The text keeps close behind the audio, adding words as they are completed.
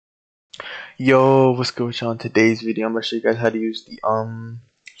Yo, what's good with y'all? In today's video, I'm gonna show you guys how to use the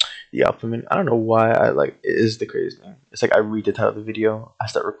output menu. I don't know why I like it is the craziest thing. It's like I read the title of the video, I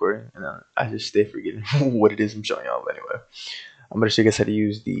start recording, and then I just stay forgetting what it is I'm showing y'all. But anyway, I'm gonna show you guys how to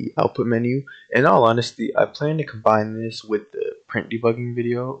use the output menu. In all honesty, I plan to combine this with the print debugging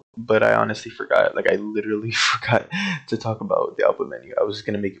video, but I honestly forgot. Like I literally forgot to talk about the output menu. I was just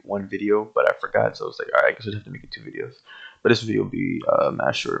gonna make it one video, but I forgot, so I was like, alright, I guess I'd have to make it two videos. But this video will be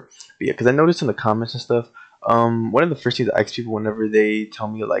mass short. But yeah, because I noticed in the comments and stuff, one of the first things I ask people whenever they tell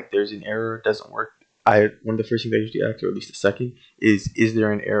me like there's an error, it doesn't work. One of the first things I usually ask, or at least the second, is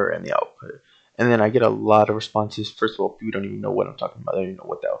there an error in the output? And then I get a lot of responses. First of all, people don't even know what I'm talking about. They don't even know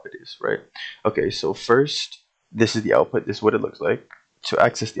what the output is, right? Okay, so first, this is the output. This is what it looks like. To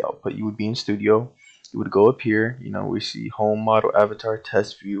access the output, you would be in Studio. You would go up here. You know, we see Home, Model, Avatar,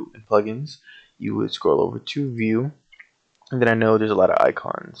 Test, View, and Plugins. You would scroll over to View. And then I know there's a lot of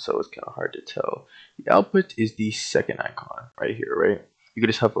icons, so it's kind of hard to tell. The output is the second icon right here, right? You can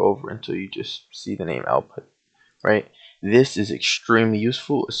just hover over until you just see the name output, right? This is extremely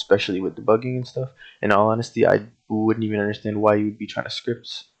useful, especially with debugging and stuff. In all honesty, I wouldn't even understand why you would be trying to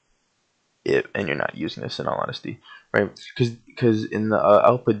script it and you're not using this, in all honesty, right? Because in the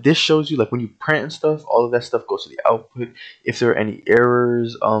output, this shows you like when you print and stuff, all of that stuff goes to the output. If there are any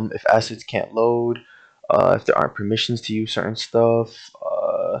errors, if assets can't load, if there aren't permissions to use certain stuff,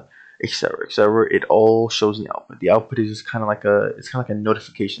 etc., etc., it all shows in the output. The output is just kind of like a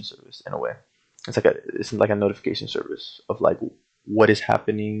notification service in a way. It's like a notification service of like what is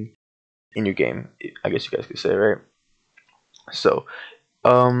happening in your game, I guess you guys could say, right? So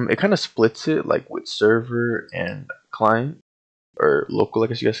it kind of splits it like with server and client, or local, I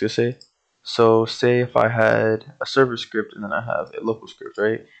guess you guys could say. So say if I had a server script and then I have a local script,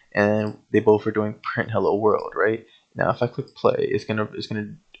 right? And they both are doing print hello world, right? Now if I click play, it's gonna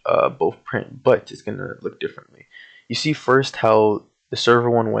both print, but it's gonna look differently. You see first how the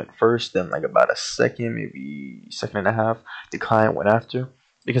server one went first, then like about a second, maybe second and a half, the client went after,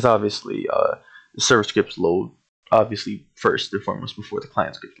 because obviously the server scripts load obviously first and foremost before the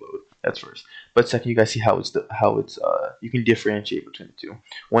client scripts load. That's first. But second, you guys see how it's you can differentiate between the two.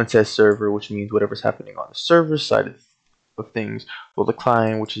 One says server, which means whatever's happening on the server side of things, while the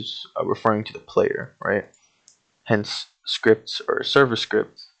client, which is referring to the player, right? Hence, scripts or server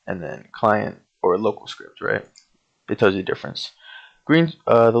script, and then client or local script, right? It tells you the difference. The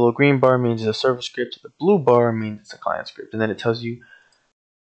little green bar means it's a server script. The blue bar means it's a client script, and then it tells you.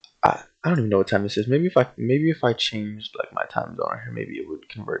 I don't even know what time this is. Maybe if I changed like my time zone here, maybe it would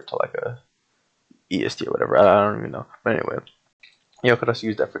convert to like a EST or whatever. I don't even know. But anyway, yeah, I could also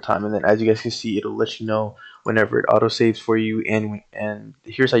use that for time. And then as you guys can see, it'll let you know whenever it auto saves for you. And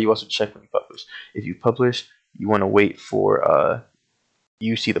here's how you also check when you publish. If you publish, you want to wait for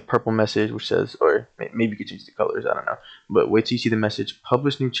you see the purple message which says, or maybe you could change the colors. I don't know. But wait till you see the message.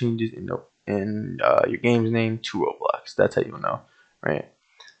 Publish new changes in your game's name to Roblox. That's how you'll know, right?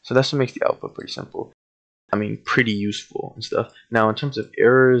 So that's what makes the output pretty simple. I mean, pretty useful and stuff. Now, in terms of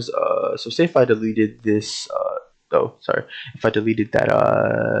errors, so say if I deleted this, if I deleted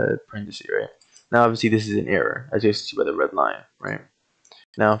that parenthesis, right? Now, obviously, this is an error, as you guys see by the red line, right?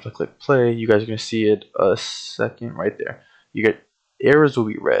 Now, if I click play, you guys are gonna see it a second right there. You get errors will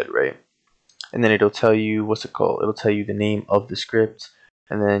be red, right? And then it'll tell you what's it called? It'll tell you the name of the script,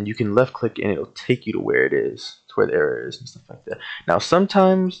 and then you can left click and it'll take you to where it is, to where the error is and stuff like that. Now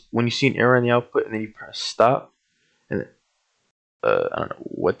sometimes when you see an error in the output and then you press stop, and I don't know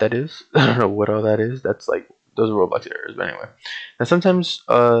what that is. I don't know what all that is. That's like those are Roblox errors, but anyway. Now sometimes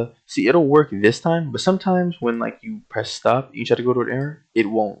see, it'll work this time, but sometimes when like you press stop, you try to go to an error, it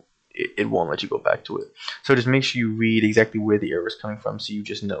won't. It won't let you go back to it. So just make sure you read exactly where the error is coming from, so you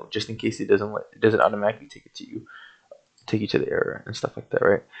just know, just in case it doesn't automatically take you to the error and stuff like that,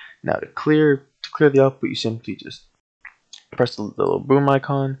 right? Now to clear the output, you simply just press the little boom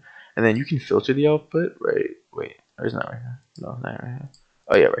icon, and then you can filter the output, right? Wait, or is it not right here? No, not right here.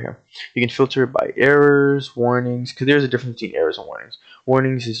 Oh yeah, right here. You can filter it by errors, warnings, because there's a difference between errors and warnings.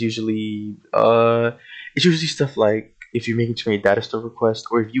 Warnings is usually it's usually stuff like if you're making too many data store requests,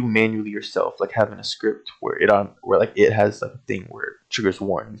 or if you manually yourself like having a script where it has like a thing where it triggers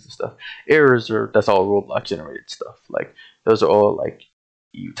warnings and stuff. Errors that's all Roblox generated stuff. Like those are all like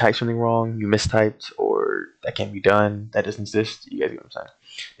you type something wrong, you mistyped, or that can't be done, that doesn't exist. You guys get what I'm saying?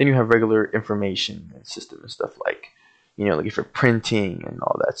 Then you have regular information and system and stuff like, like if you're printing and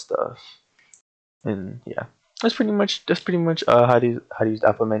all that stuff. And yeah, that's pretty much how to use the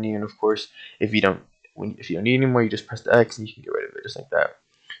output menu. And of course, if you don't need any more, you just press the X and you can get rid of it just like that.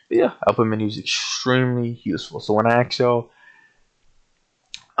 But yeah, output menu is extremely useful. So when I ask y'all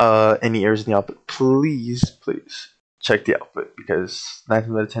any errors in the output, please check the output, because 9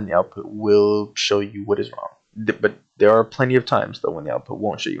 times out of 10 the output will show you what is wrong. But there are plenty of times though when the output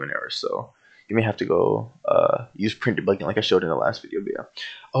won't show you an error, so you may have to go use print debugging like I showed in the last video. But yeah,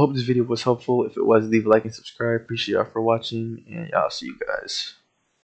 I hope this video was helpful. If it was, leave a like and subscribe. Appreciate y'all for watching, and I'll see you guys.